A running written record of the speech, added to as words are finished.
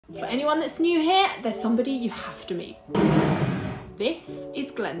For anyone that's new here, there's somebody you have to meet. This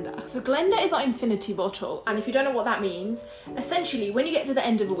is Glenda. So Glenda is our infinity bottle, and if you don't know what that means, essentially when you get to the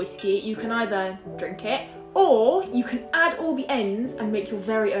end of a whiskey, you can either drink it or you can add all the ends and make your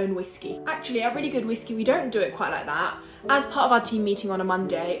very own whiskey. Actually, a really good whiskey, we don't do it quite like that. As part of our team meeting on a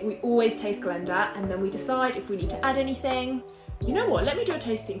Monday, we always taste Glenda and then we decide if we need to add anything. You know what, let me do a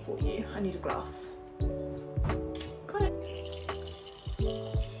tasting for you. I need a glass. Got it.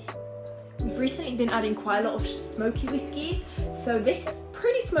 We've recently been adding quite a lot of smoky whiskies, so this is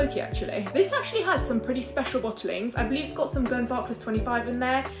pretty smoky actually. This actually has some pretty special bottlings. I believe it's got some Glenfarclas plus 25 in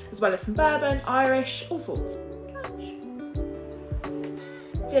there, as well as some bourbon, Irish, all sorts.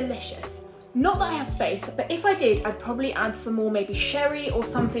 Delicious. Not that I have space, but if I did, I'd probably add some more maybe sherry or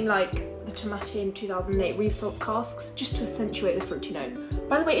something like the Tomatin 2008 Reef Salts casks, just to accentuate the fruity note.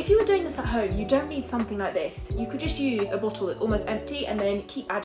 By the way, if you were doing this at home, you don't need something like this. You could just use a bottle that's almost empty and then keep adding